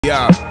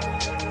Yeah.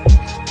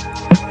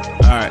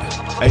 Alright.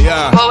 Hey,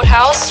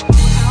 BoatHouse.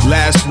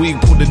 Last week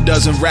pulled a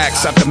dozen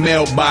racks out the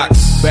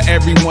mailbox for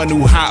everyone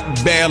who hop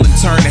bail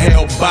and turn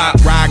hell bot.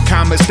 Ride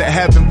comets to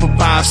heaven for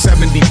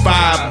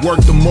 575.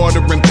 Work the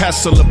mortar and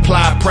pestle,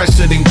 apply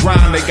pressure then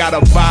grind. They got a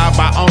vibe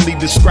I only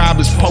describe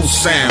as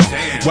post sound.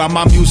 While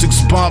my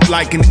music's bumped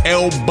like an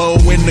elbow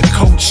in the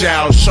coach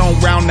out. Shown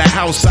round the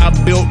house I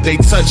built, they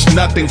touch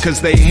nothing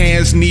cause they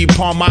hands need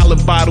palm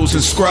olive bottles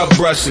and scrub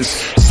brushes.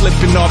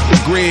 Slipping off the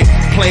grid,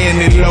 playing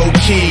it low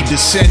key,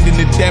 descending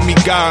to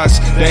demigods.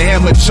 The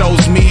hammer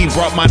chose me,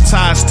 brought my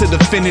ties to the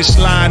finish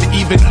line,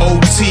 even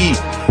OT.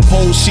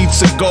 Whole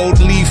sheets of gold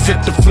leaf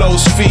hit the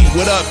flow's feet.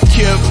 What up,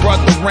 Kipp?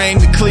 Brought the rain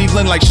to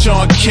Cleveland like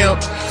Sean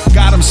Kemp.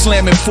 Got him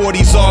slamming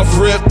 40s off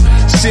rip.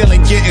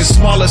 Ceiling getting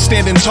smaller,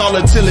 standing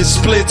taller till it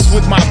splits.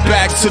 With my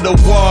back to the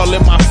wall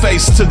and my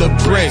face to the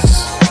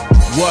bricks.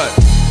 What?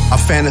 I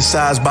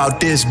fantasize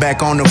about this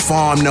back on the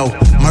farm, no.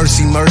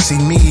 Mercy, mercy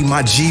me,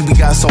 my G, we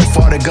got so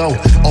far to go.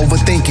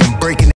 Overthinking, breaking